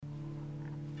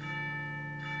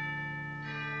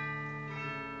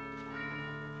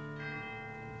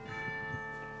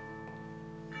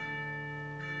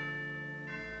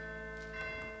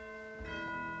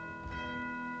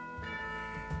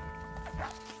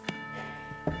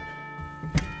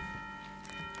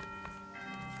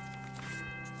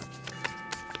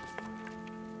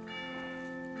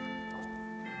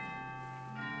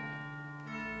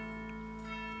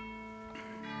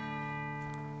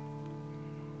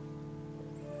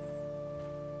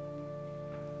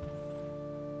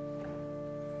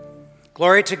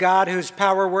Glory to God, whose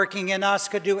power working in us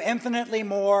could do infinitely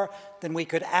more than we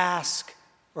could ask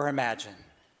or imagine.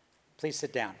 Please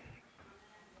sit down.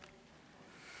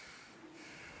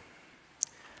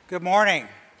 Good morning.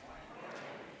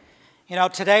 You know,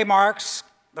 today marks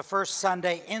the first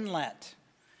Sunday in Lent.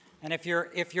 And if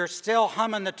you're still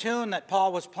humming the tune that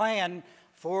Paul was playing,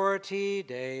 40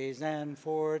 days and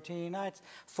 40 nights,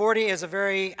 40 is a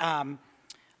very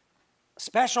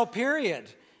special period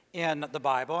in the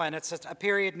Bible, and it's a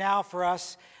period now for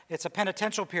us. It's a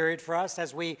penitential period for us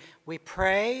as we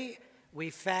pray, we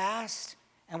fast,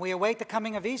 and we await the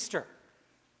coming of Easter.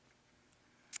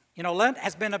 You know, Lent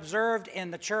has been observed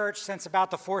in the church since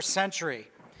about the 4th century.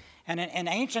 And in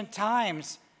ancient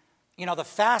times, you know, the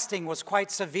fasting was quite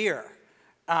severe.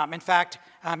 In fact,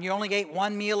 you only ate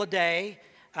one meal a day.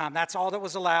 That's all that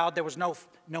was allowed. There was no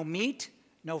meat,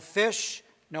 no fish,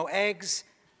 no eggs,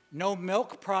 no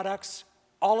milk products.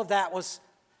 All of that was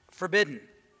forbidden.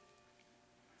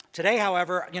 Today,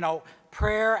 however, you know,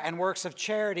 prayer and works of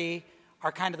charity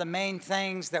are kind of the main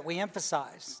things that we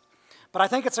emphasize. But I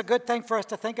think it's a good thing for us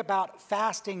to think about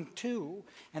fasting too,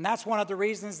 and that's one of the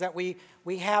reasons that we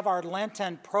have our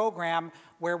Lenten program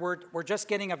where we're just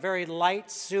getting a very light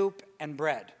soup and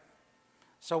bread.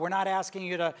 So we're not asking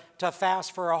you to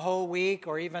fast for a whole week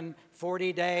or even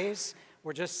 40 days.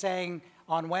 We're just saying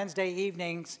on Wednesday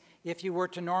evenings, if you were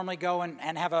to normally go and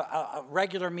have a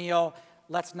regular meal,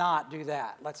 let's not do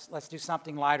that. Let's do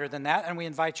something lighter than that, and we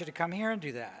invite you to come here and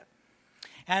do that.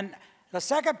 And the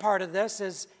second part of this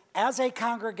is, as a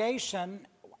congregation,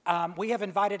 we have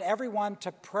invited everyone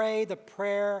to pray the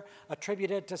prayer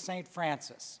attributed to St.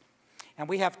 Francis. And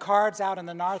we have cards out in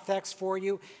the narthex for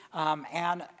you,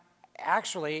 and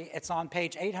actually, it's on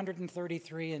page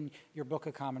 833 in your Book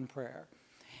of Common Prayer.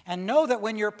 And know that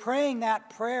when you're praying that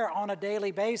prayer on a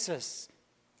daily basis,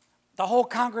 the whole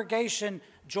congregation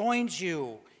joins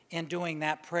you in doing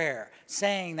that prayer,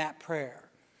 saying that prayer.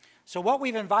 So what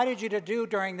we've invited you to do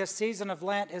during this season of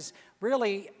Lent is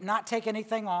really not take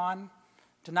anything on,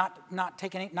 to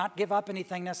not give up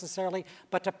anything necessarily,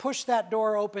 but to push that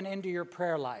door open into your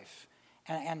prayer life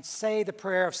and say the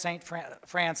prayer of St.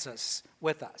 Francis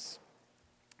with us.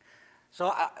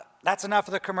 So that's enough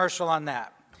of the commercial on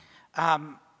that.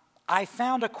 I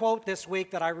found a quote this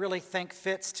week that I really think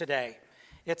fits today.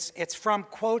 It's from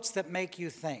Quotes That Make You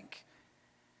Think.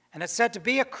 And it said to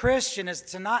be a Christian is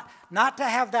to not to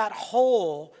have that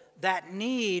hole, that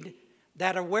need,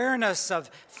 that awareness of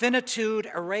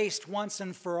finitude erased once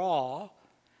and for all.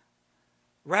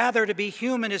 Rather, to be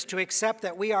human is to accept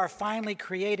that we are finally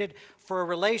created for a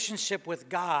relationship with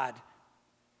God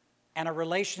and a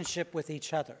relationship with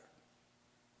each other.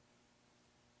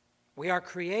 We are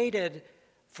created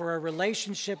for a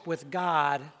relationship with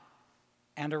God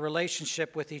and a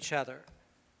relationship with each other.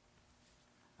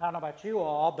 I don't know about you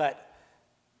all, but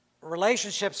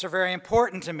relationships are very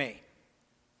important to me.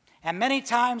 And many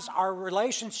times our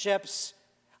relationships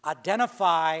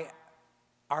identify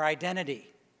our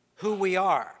identity, who we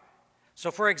are.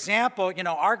 So for example, you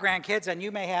know, our grandkids, and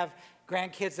you may have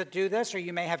grandkids that do this, or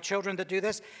you may have children that do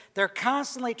this, they're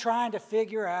constantly trying to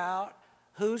figure out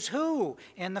who's who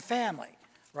in the family,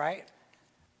 right?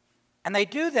 And they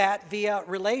do that via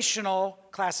relational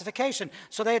classification.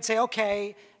 So they'd say,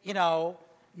 okay, you know,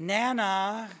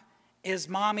 Nana is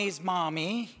mommy's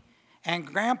mommy, and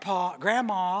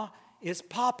grandma is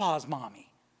Papa's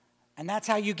mommy. And that's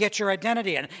how you get your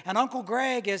identity. And Uncle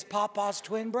Greg is Papa's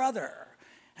twin brother.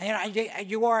 And, you know,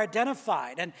 you are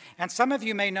identified. And some of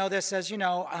you may know this as, you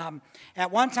know,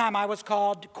 at one time I was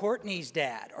called Courtney's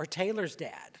dad or Taylor's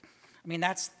dad. I mean,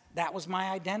 that was my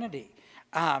identity.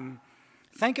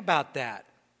 Think about that.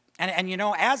 And you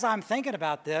know, as I'm thinking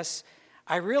about this,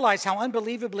 I realize how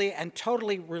unbelievably and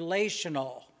totally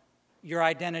relational your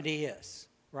identity is,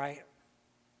 right?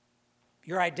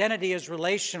 Your identity is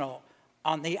relational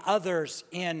on the others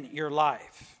in your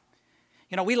life.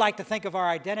 You know, we like to think of our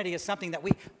identity as something that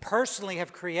we personally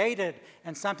have created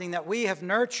and something that we have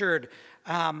nurtured.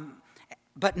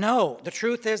 But no, the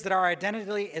truth is that our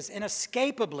identity is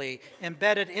inescapably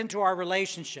embedded into our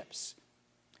relationships,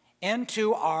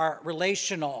 into our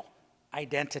relational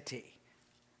identity.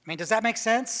 I mean, does that make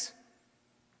sense?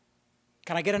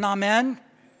 Can I get an amen?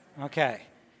 Okay.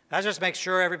 That just makes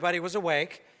sure everybody was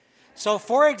awake. So,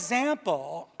 for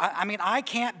example, I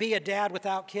can't be a dad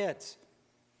without kids.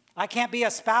 I can't be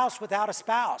a spouse without a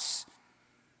spouse.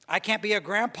 I can't be a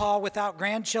grandpa without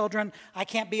grandchildren. I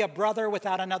can't be a brother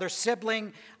without another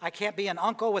sibling. I can't be an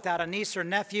uncle without a niece or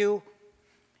nephew.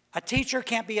 A teacher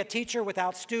can't be a teacher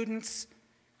without students.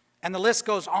 And the list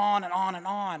goes on and on and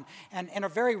on. And in a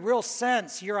very real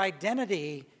sense, your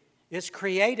identity is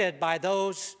created by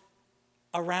those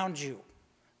around you,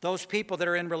 those people that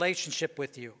are in relationship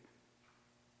with you.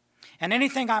 And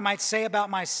anything I might say about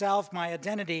myself, my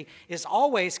identity, is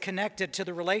always connected to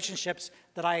the relationships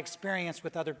that I experience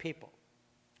with other people.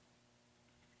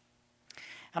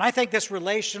 And I think this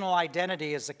relational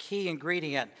identity is a key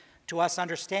ingredient to us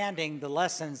understanding the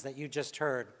lessons that you just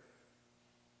heard.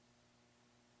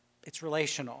 It's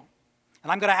relational.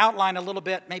 And I'm going to outline a little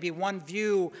bit, maybe one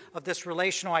view of this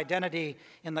relational identity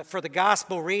for the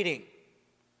gospel reading.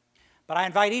 But I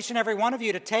invite each and every one of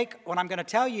you to take what I'm going to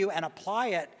tell you and apply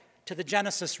it to the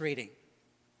Genesis reading,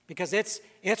 because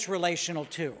it's relational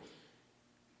too.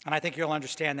 And I think you'll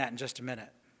understand that in just a minute.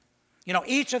 You know,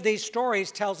 each of these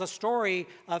stories tells a story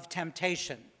of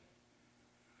temptation.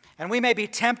 And we may be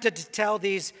tempted to tell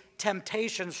these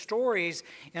temptation stories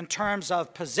in terms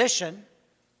of position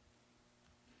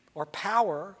or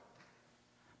power,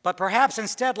 but perhaps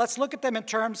instead let's look at them in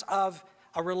terms of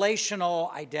a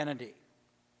relational identity.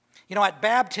 You know, at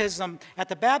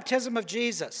the baptism of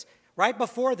Jesus, right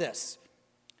before this,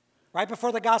 right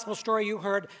before the gospel story you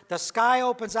heard, the sky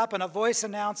opens up and a voice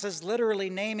announces, literally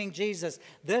naming Jesus,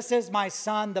 "This is my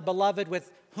son, the beloved,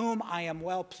 with whom I am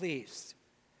well pleased."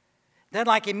 Then,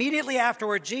 like immediately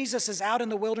afterward, Jesus is out in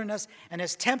the wilderness and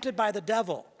is tempted by the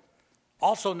devil,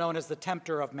 also known as the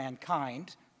tempter of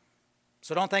mankind.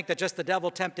 So don't think that just the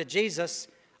devil tempted Jesus.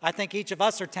 I think each of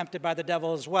us are tempted by the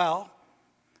devil as well,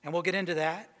 and we'll get into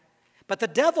that. But the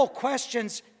devil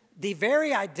questions the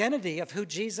very identity of who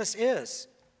Jesus is.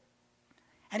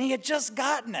 And he had just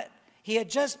gotten it. He had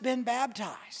just been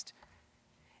baptized.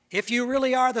 "If you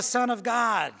really are the Son of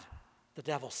God," the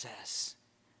devil says.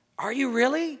 "Are you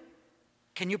really?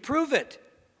 Can you prove it?"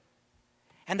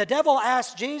 And the devil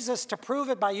asked Jesus to prove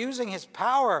it by using his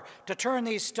power to turn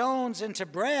these stones into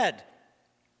bread,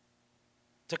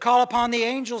 to call upon the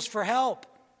angels for help,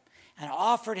 and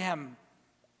offered him,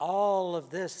 "All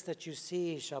of this that you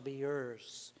see shall be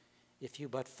yours if you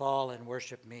but fall and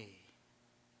worship me."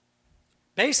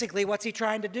 Basically, what's he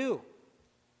trying to do?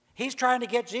 He's trying to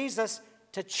get Jesus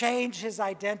to change his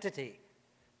identity,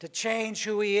 to change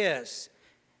who he is.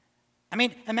 I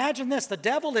mean, imagine this. The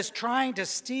devil is trying to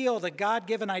steal the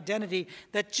God-given identity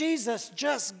that Jesus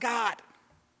just got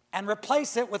and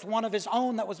replace it with one of his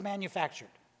own that was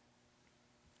manufactured.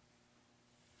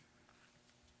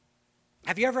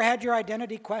 Have you ever had your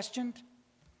identity questioned?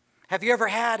 Have you ever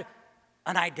had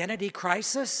an identity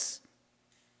crisis?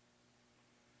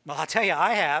 Well, I'll tell you,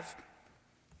 I have.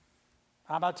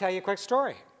 I'm going to tell you a quick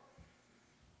story.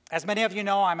 As many of you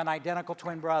know, I'm an identical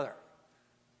twin brother.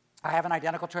 I have an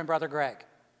identical twin brother, Greg.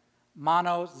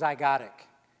 Monozygotic,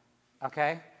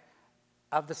 okay?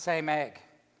 Of the same egg.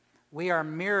 We are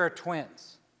mirror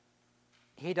twins.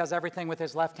 He does everything with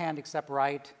his left hand except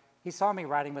right. He saw me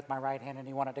writing with my right hand and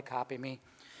he wanted to copy me.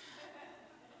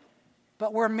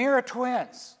 But we're mirror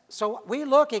twins. So we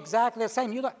look exactly the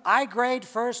same. I grade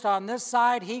first on this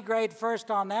side, he grade first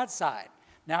on that side.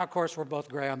 Now, of course, we're both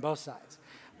gray on both sides.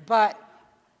 But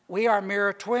we are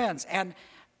mirror twins. And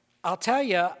I'll tell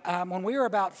you, when we were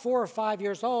about 4 or 5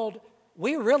 years old,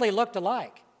 we really looked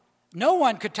alike. No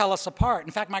one could tell us apart.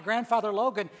 In fact, my grandfather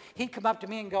Logan, he'd come up to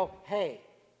me and go, "Hey,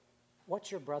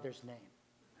 what's your brother's name?"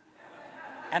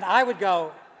 And I would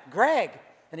go, "Greg."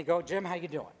 And he'd go, "Jim, how you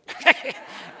doing?"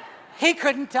 He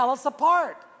couldn't tell us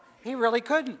apart. He really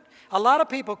couldn't. A lot of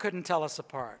people couldn't tell us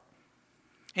apart.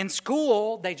 In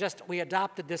school, we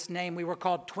adopted this name. We were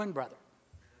called Twin Brother.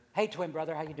 "Hey, Twin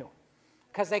Brother, how you doing?"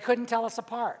 Because they couldn't tell us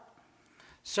apart.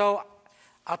 So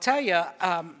I'll tell you,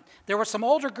 there were some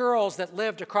older girls that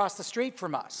lived across the street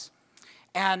from us.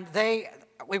 And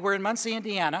we were in Muncie,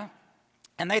 Indiana,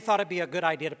 and they thought it'd be a good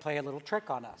idea to play a little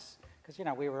trick on us. Because,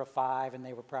 we were 5 and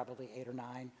they were probably 8 or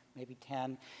 9, maybe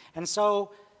 10. And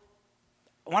so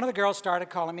one of the girls started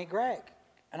calling me Greg.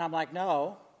 And I'm like,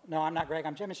 no, I'm not Greg,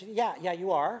 I'm Jim. And she said, yeah,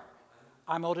 you are.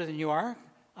 I'm older than you are.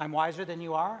 I'm wiser than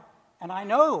you are. And I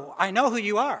know who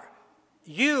you are.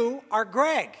 You are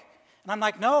Greg. And I'm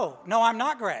like, no, I'm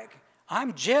not Greg.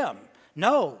 I'm Jim.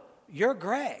 No, you're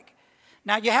Greg.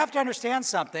 Now, you have to understand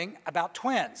something about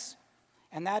twins.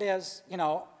 And that is,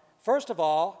 first of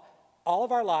all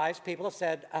of our lives, people have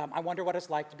said, I wonder what it's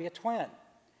like to be a twin.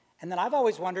 And then I've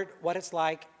always wondered what it's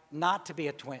like not to be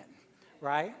a twin,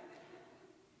 right?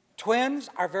 Twins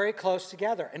are very close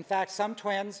together. In fact, some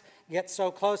twins get so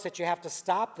close that you have to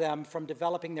stop them from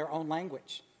developing their own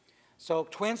language. So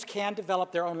twins can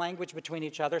develop their own language between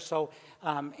each other. So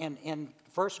in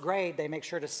first grade, they make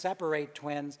sure to separate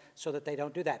twins so that they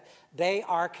don't do that. They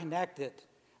are connected.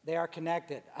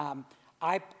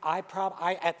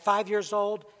 At 5 years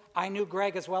old, I knew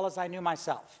Greg as well as I knew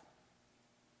myself.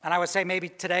 And I would say maybe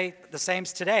today, the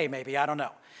same's today, maybe, I don't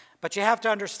know. But you have to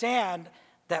understand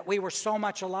that we were so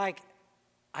much alike,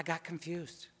 I got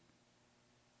confused.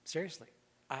 Seriously.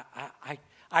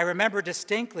 I remember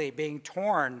distinctly being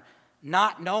torn,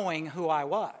 not knowing who I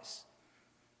was.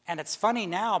 And it's funny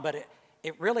now, but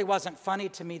it really wasn't funny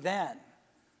to me then.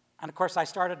 And of course, I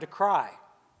started to cry.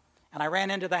 And I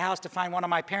ran into the house to find one of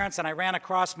my parents, and I ran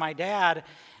across my dad,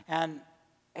 and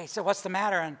he said, "What's the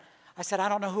matter?" And I said, "I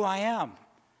don't know who I am."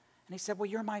 And he said, "Well,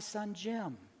 you're my son,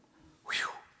 Jim." Whew.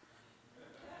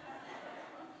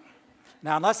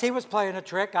 Now, unless he was playing a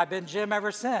trick, I've been Jim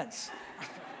ever since.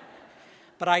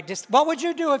 But what would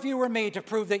you do if you were me to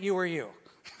prove that you were you?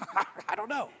 I don't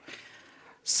know.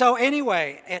 So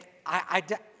anyway,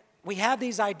 we have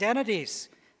these identities,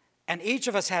 and each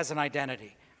of us has an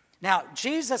identity. Now,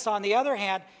 Jesus, on the other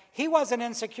hand, he wasn't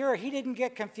insecure. He didn't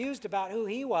get confused about who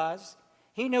he was.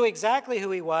 He knew exactly who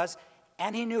he was,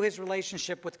 and he knew his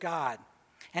relationship with God.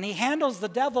 And he handles the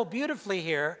devil beautifully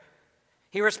here.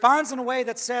 He responds in a way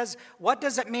that says, what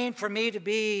does it mean for me to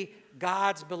be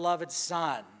God's beloved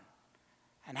son?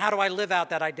 And how do I live out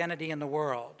that identity in the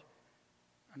world?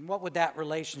 And what would that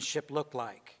relationship look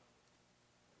like?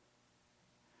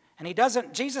 And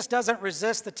Jesus doesn't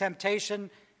resist the temptation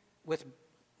with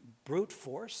brute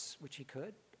force, which he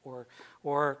could,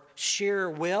 or sheer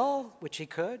will, which he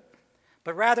could,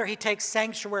 but rather he takes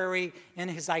sanctuary in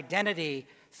his identity,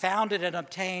 founded and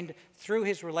obtained through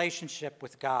his relationship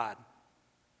with God,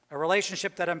 a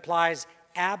relationship that implies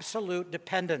absolute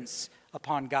dependence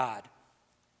upon God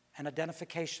and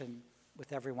identification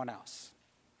with everyone else,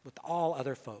 with all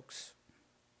other folks.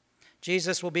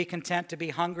 Jesus will be content to be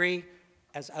hungry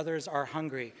as others are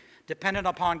hungry, dependent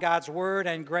upon God's word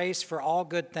and grace for all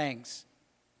good things.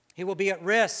 He will be at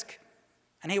risk,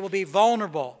 and he will be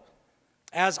vulnerable,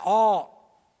 as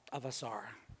all of us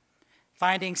are,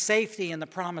 finding safety in the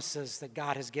promises that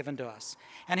God has given to us.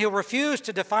 And he'll refuse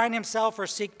to define himself or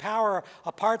seek power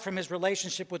apart from his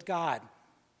relationship with God,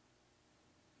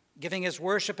 giving his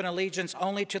worship and allegiance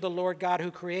only to the Lord God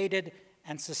who created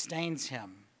and sustains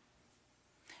him.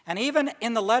 And even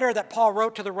in the letter that Paul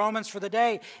wrote to the Romans for the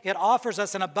day, it offers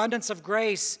us an abundance of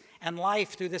grace and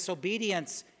life through this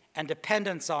obedience and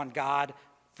dependence on God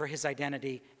for his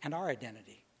identity and our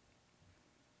identity.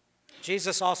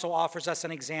 Jesus also offers us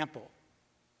an example,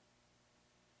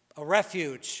 a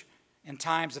refuge in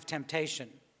times of temptation.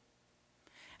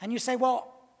 And you say,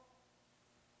 well,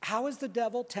 how is the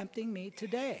devil tempting me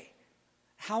today?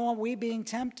 How are we being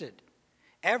tempted?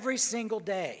 Every single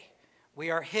day,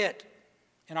 we are hit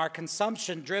in our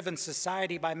consumption-driven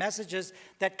society by messages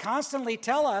that constantly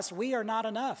tell us we are not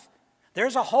enough.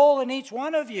 There's a hole in each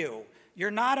one of you.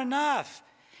 You're not enough.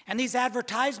 And these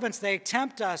advertisements, they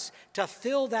tempt us to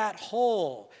fill that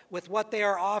hole with what they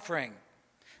are offering.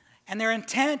 And their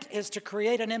intent is to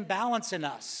create an imbalance in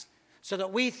us so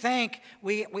that we think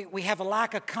we have a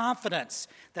lack of confidence,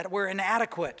 that we're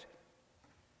inadequate.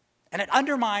 And it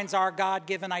undermines our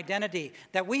God-given identity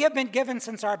that we have been given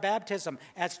since our baptism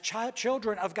as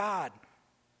children of God.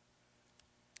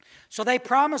 So they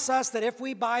promise us that if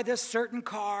we buy this certain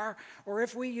car, or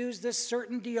if we use this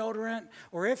certain deodorant,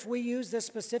 or if we use this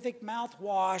specific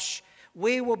mouthwash,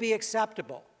 we will be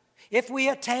acceptable. If we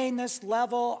attain this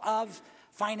level of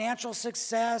financial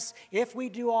success, if we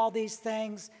do all these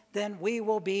things, then we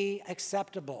will be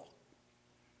acceptable.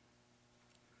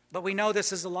 But we know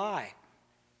this is a lie.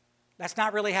 That's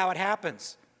not really how it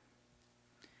happens.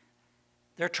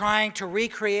 They're trying to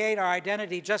recreate our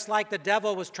identity just like the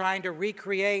devil was trying to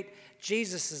recreate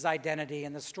Jesus' identity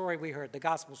in the story we heard, the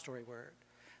gospel story we heard.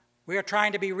 We are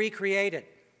trying to be recreated.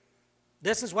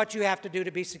 This is what you have to do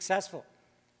to be successful.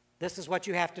 This is what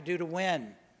you have to do to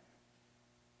win.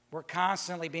 We're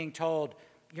constantly being told,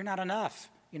 you're not enough.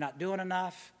 You're not doing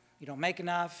enough. You don't make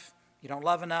enough. You don't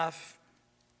love enough.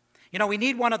 You know, we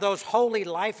need one of those holy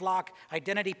LifeLock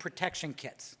identity protection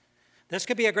kits. This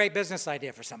could be a great business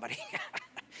idea for somebody.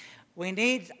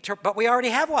 But we already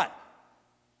have one.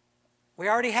 We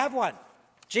already have one.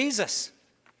 Jesus.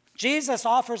 Jesus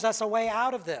offers us a way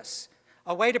out of this,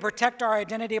 a way to protect our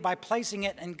identity by placing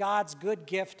it in God's good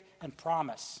gift and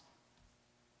promise.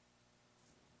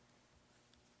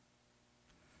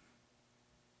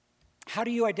 How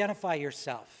do you identify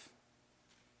yourself?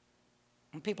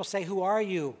 When people say, who are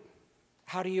you?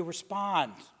 How do you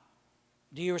respond?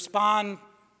 Do you respond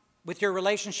with your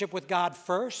relationship with God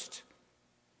first?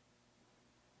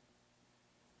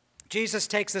 Jesus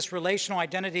takes this relational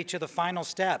identity to the final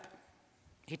step.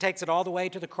 He takes it all the way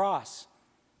to the cross,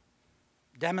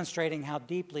 demonstrating how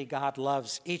deeply God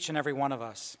loves each and every one of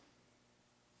us.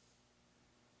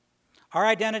 Our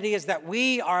identity is that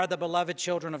we are the beloved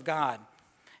children of God.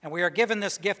 And we are given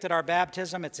this gift at our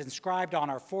baptism. It's inscribed on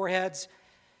our foreheads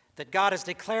that God has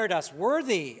declared us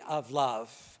worthy of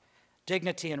love,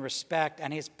 dignity, and respect,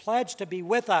 and He's pledged to be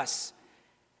with us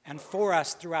and for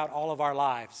us throughout all of our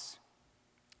lives.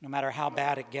 No matter how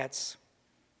bad it gets,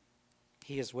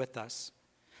 He is with us.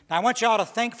 Now, I want you all to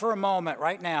think for a moment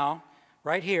right now,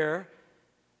 right here,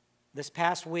 this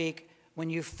past week, when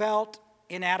you felt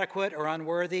inadequate or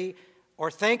unworthy,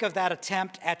 or think of that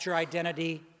attempt at your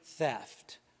identity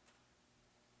theft.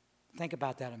 Think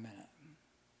about that a minute.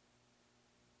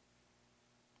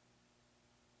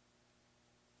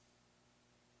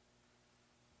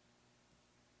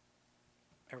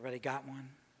 Everybody got one?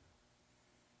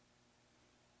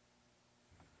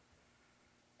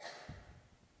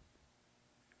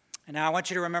 And now I want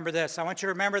you to remember this. I want you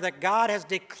to remember that God has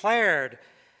declared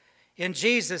in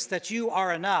Jesus that you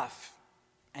are enough,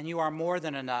 and you are more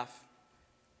than enough.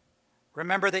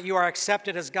 Remember that you are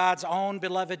accepted as God's own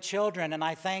beloved children, and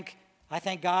I thank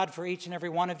God for each and every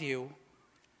one of you.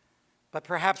 But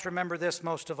perhaps remember this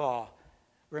most of all.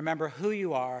 Remember who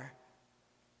you are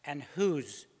and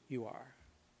whose you are.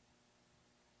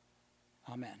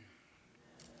 Amen.